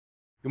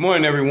Good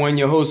morning, everyone.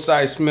 Your host,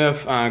 Cy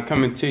Smith,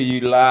 coming to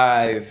you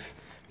live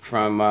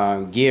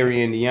from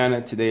Gary, Indiana.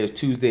 Today is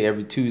Tuesday.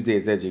 Every Tuesday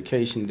is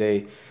Education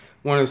Day.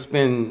 Want to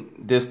spend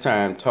this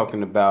time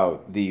talking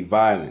about the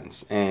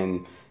violence,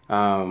 and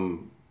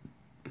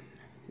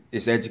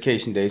it's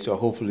Education Day, so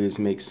hopefully this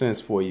makes sense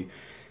for you.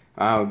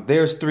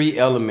 There's three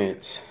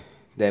elements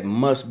that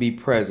must be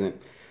present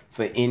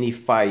for any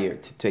fire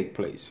to take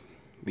place.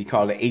 We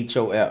call it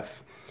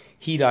HOF.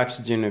 Heat,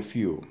 oxygen, and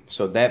fuel.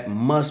 So that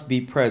must be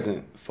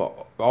present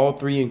for all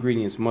three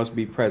ingredients must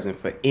be present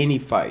for any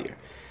fire.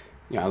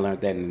 I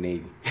learned that in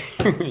the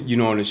Navy.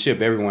 On the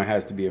ship, everyone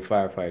has to be a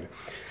firefighter.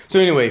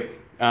 So anyway,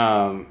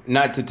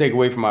 not to take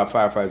away from our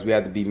firefighters, we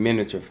have to be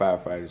miniature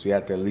firefighters. We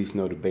have to at least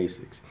know the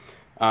basics.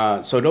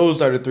 So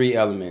those are the three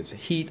elements: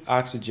 heat,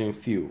 oxygen,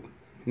 fuel.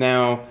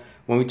 Now,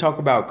 when we talk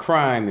about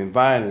crime and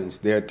violence,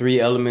 there are three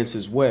elements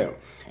as well.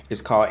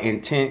 It's called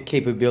intent,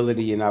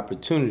 capability, and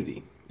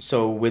opportunity.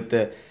 So with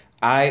the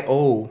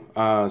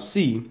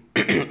IOC,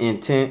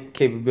 intent,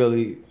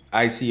 capability,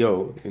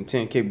 ICO,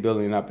 intent,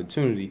 capability, and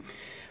opportunity.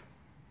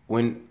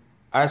 When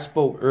I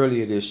spoke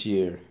earlier this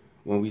year,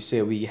 when we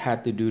said we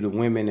had to do the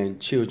Women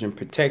and Children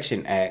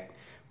Protection Act,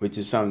 which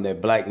is something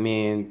that black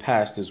men,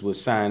 pastors would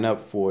sign up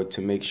for to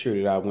make sure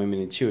that our women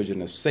and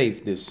children are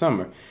safe this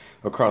summer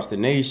across the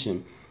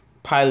nation,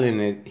 piloting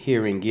it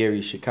here in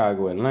Gary,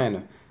 Chicago,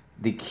 Atlanta,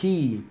 the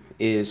key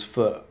is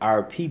for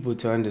our people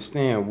to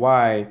understand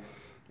why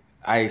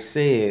I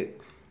said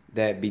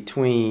that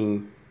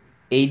between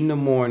 8 in the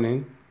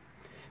morning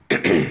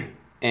and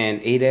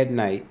 8 at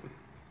night,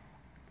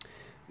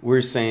 we're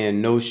saying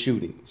no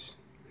shootings,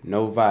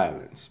 no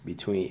violence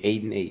between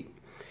 8 and 8.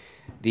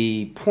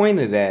 The point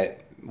of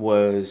that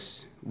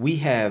was we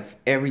have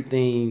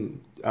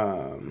everything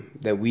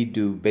that we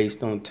do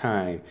based on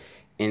time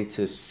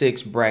into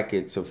 6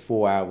 brackets of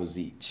 4 hours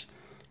each.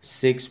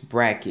 6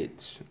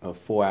 brackets of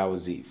 4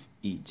 hours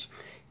each.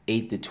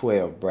 8 to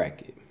 12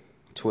 bracket.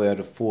 12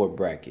 to 4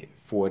 bracket,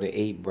 4 to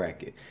 8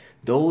 bracket.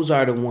 Those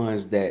are the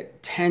ones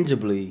that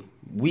tangibly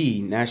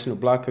we, National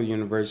Block Club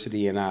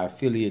University, and our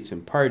affiliates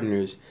and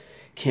partners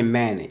can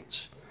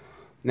manage.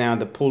 Now,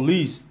 the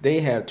police,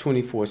 they have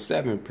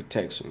 24/7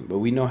 protection, but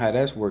we know how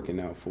that's working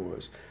out for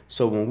us.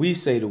 So when we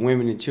say the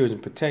Women and Children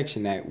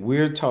Protection Act,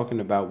 we're talking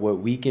about what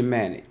we can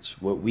manage,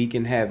 what we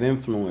can have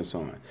influence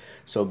on.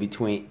 So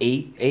between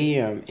 8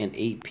 a.m. and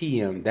 8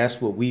 p.m.,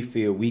 that's what we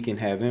feel we can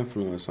have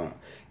influence on.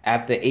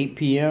 After 8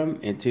 p.m.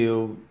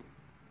 until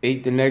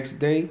 8 the next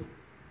day,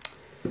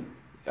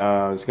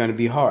 it's going to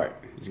be hard.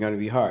 It's going to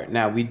be hard.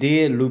 Now, we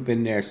did loop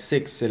in there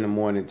 6 in the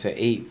morning to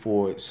 8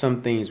 for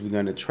some things we're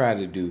going to try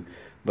to do,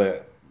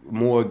 but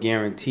more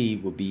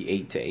guaranteed will be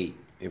 8 to 8.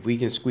 If we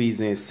can squeeze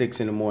in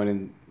 6 in the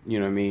morning,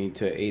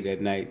 to 8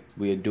 at night,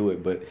 we'll do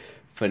it. But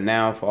for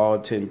now, for all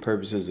intents and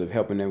purposes of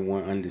helping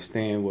everyone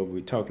understand what we're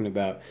talking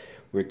about,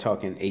 we're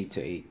talking 8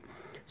 to 8.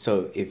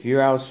 So if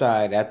you're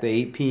outside after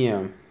 8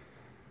 p.m.,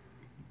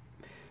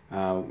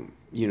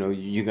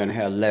 you're going to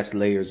have less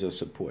layers of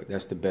support.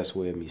 That's the best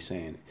way of me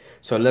saying it.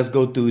 So let's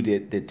go through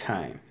the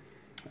time.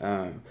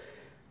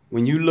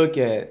 When you look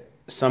at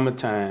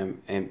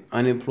summertime and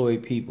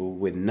unemployed people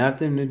with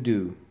nothing to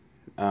do,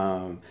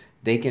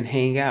 they can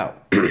hang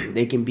out.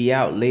 They can be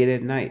out late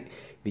at night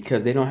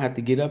because they don't have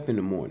to get up in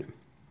the morning.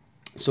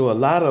 So a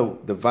lot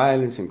of the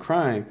violence and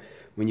crime,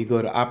 when you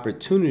go to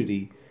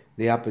opportunity,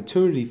 the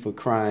opportunity for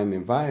crime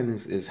and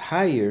violence is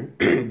higher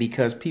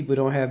because people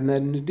don't have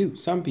nothing to do.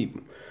 Some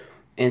people.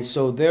 And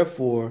so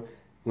therefore,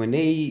 when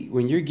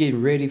you're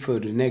getting ready for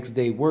the next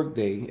day work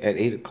day at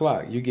 8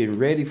 o'clock, you're getting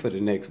ready for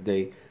the next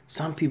day,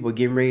 some people are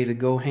getting ready to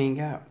go hang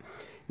out.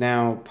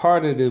 Now,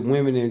 part of the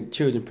Women and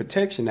Children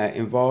Protection Act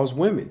involves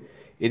women.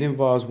 It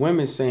involves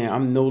women saying,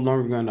 I'm no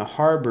longer going to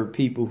harbor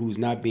people who's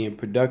not being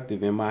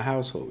productive in my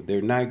household.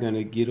 They're not going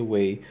to get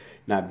away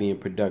not being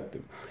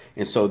productive.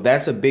 And so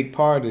that's a big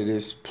part of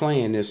this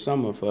plan this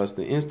summer for us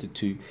to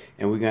institute.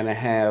 And we're going to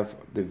have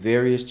the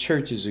various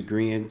churches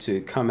agreeing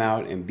to come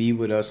out and be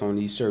with us on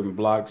these certain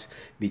blocks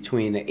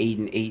between the 8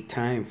 and 8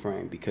 time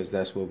frame, because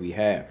that's what we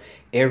have.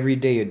 Every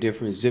day a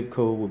different zip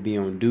code will be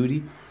on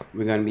duty.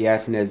 We're going to be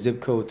asking that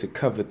zip code to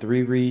cover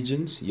 3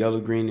 regions,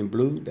 yellow, green, and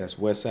blue. That's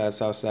west side,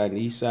 south side, and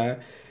east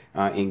side.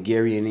 In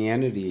Gary,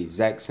 Indiana, the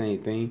exact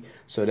same thing.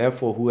 So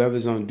therefore,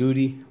 whoever's on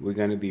duty, we're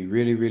going to be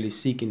really, really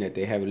seeking that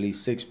they have at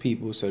least 6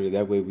 people, so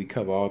that way we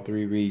cover all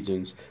 3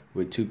 regions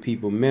with 2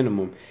 people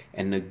minimum.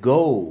 And the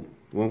goal,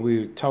 when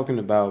we're talking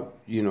about,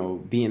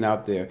 being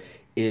out there,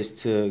 is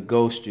to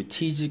go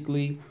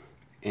strategically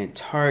and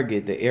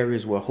target the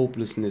areas where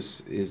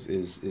hopelessness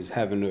is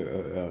having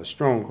a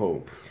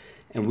stronghold.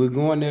 And we're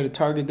going there to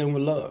target them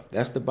with love.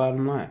 That's the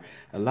bottom line.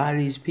 A lot of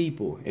these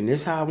people, and this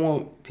is how I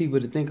want people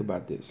to think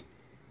about this.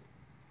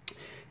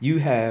 You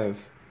have,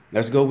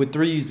 let's go with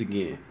 3s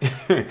again,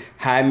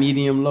 high,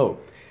 medium, low.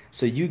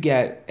 So you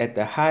got at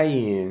the high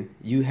end,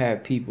 you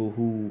have people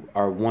who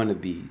are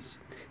wannabes.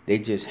 They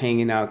just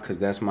hanging out because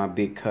that's my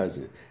big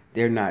cousin.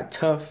 They're not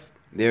tough.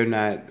 They're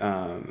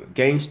not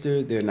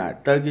gangster. They're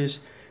not thuggish.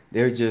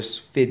 They're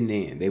just fitting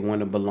in. They want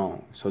to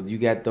belong. So you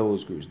got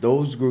those groups.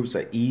 Those groups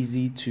are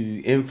easy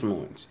to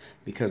influence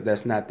because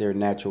that's not their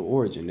natural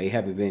origin. They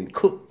haven't been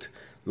cooked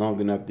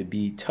long enough to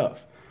be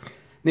tough.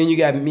 Then you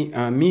got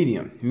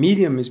medium.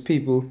 Medium is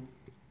people,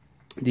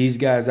 these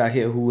guys out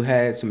here who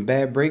had some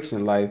bad breaks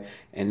in life,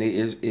 and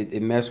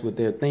it messed with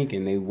their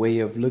thinking, their way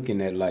of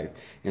looking at life.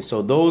 And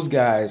so those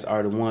guys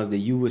are the ones that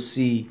you will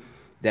see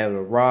that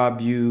will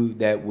rob you,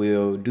 that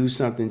will do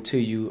something to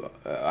you.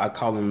 I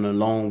call them the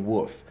lone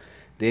wolf.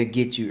 They'll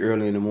get you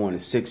early in the morning,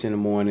 6 in the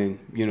morning,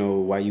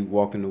 while you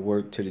walking to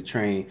work, to the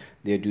train,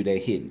 they'll do that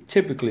hitting.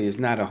 Typically, it's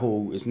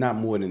not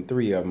more than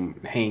 3 of them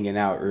hanging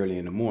out early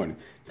in the morning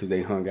because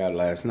they hung out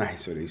last night,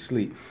 so they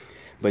sleep.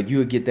 But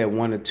you'll get that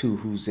 1 or 2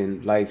 who's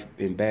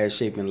in bad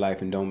shape in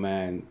life and don't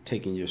mind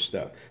taking your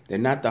stuff. They're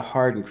not the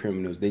hardened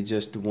criminals. They're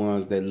just the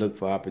ones that look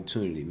for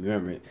opportunity.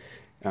 Remember,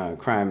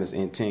 crime is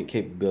intent,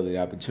 capability,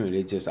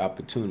 opportunity. They're just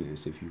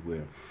opportunists, if you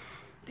will.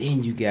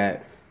 Then you got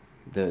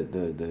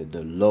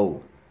the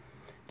low.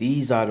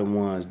 These are the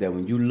ones that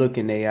when you look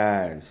in their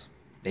eyes,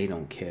 they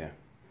don't care.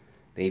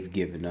 They've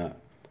given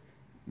up.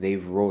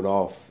 They've wrote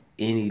off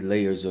any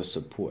layers of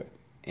support.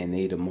 And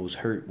they the most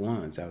hurt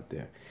ones out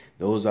there.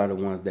 Those are the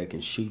ones that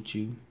can shoot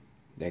you,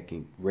 that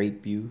can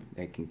rape you,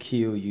 that can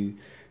kill you.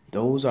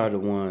 Those are the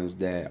ones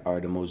that are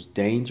the most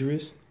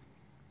dangerous,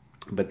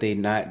 but they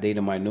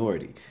the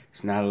minority.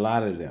 It's not a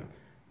lot of them,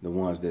 the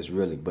ones that's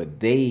really, but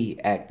they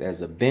act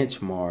as a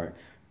benchmark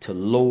to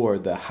lower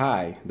the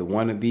high, the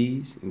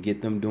wannabes, and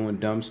get them doing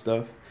dumb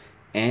stuff,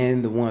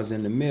 and the ones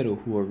in the middle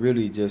who are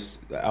really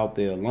just out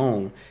there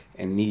alone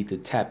and need to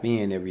tap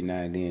in every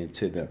now and then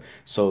to them.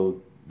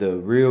 So the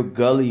real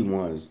gully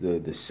ones,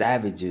 the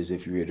savages,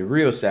 if you will, the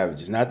real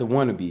savages, not the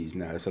wannabes.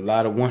 Now, it's a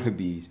lot of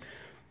wannabes,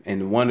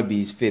 and the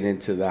wannabes fit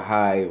into the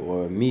high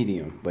or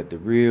medium, but the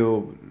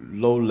real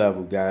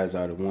low-level guys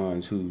are the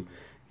ones who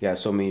got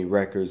so many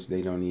records,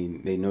 they know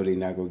they're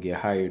not going to get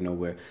hired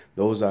nowhere.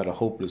 Those are the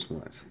hopeless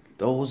ones.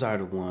 Those are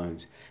the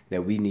ones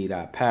that we need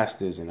our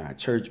pastors and our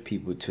church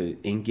people to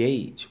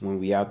engage when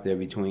we out there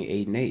between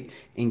 8 and 8.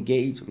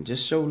 Engage them.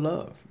 Just show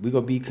love. We're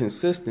going to be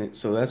consistent,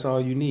 so that's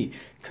all you need.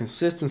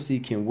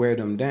 Consistency can wear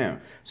them down.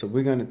 So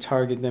we're going to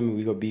target them, and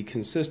we're going to be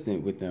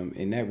consistent with them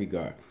in that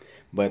regard.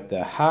 But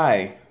the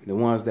high, the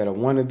ones that are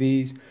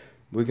wannabes,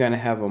 we're going to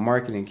have a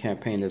marketing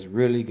campaign that's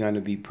really going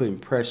to be putting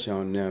pressure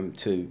on them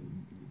to,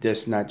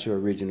 that's not your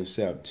original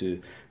self,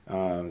 to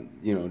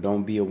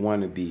don't be a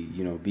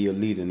wannabe, be a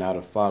leader, not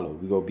a follower.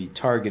 We're going to be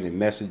targeting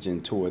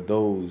messaging toward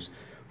those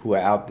who are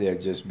out there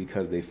just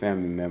because their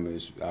family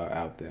members are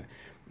out there.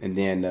 And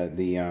then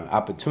the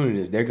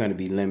opportunities, they're going to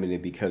be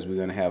limited because we're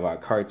going to have our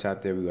carts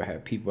out there. We're going to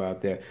have people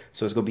out there.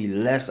 So it's going to be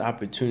less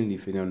opportunity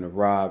for them to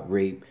rob,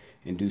 rape,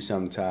 and do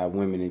something to our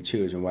women and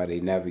children while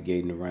they're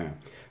navigating around.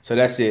 So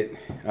that's it.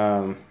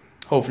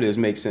 Hopefully this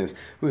makes sense.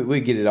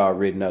 We'll get it all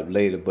written up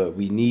later, but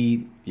we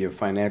need your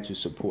financial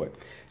support.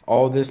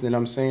 All this that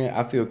I'm saying,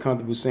 I feel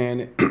comfortable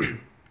saying it.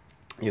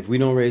 If we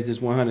don't raise this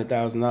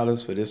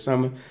 $100,000 for this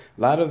summer,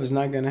 a lot of it's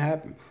not going to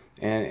happen.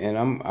 And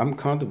I'm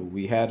comfortable.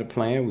 We had a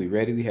plan. We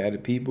ready. We had the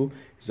people.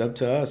 It's up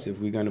to us if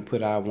we're going to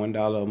put our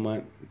 $1 a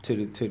month to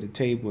the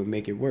table and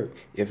make it work.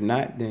 If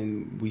not,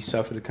 then we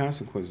suffer the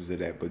consequences of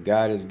that. But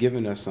God has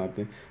given us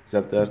something. It's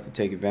up to us to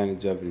take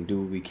advantage of it and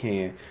do what we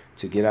can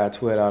to get our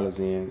 $12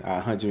 in,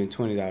 our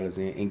 $120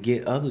 in, and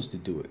get others to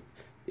do it.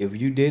 If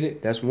you did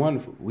it, that's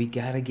wonderful. We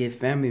got to get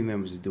family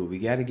members to do it. We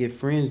got to get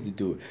friends to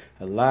do it.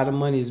 A lot of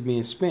money is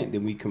being spent.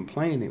 Then we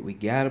complain it. We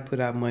got to put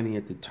our money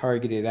into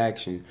targeted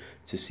action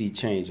to see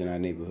change in our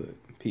neighborhood.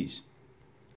 Peace.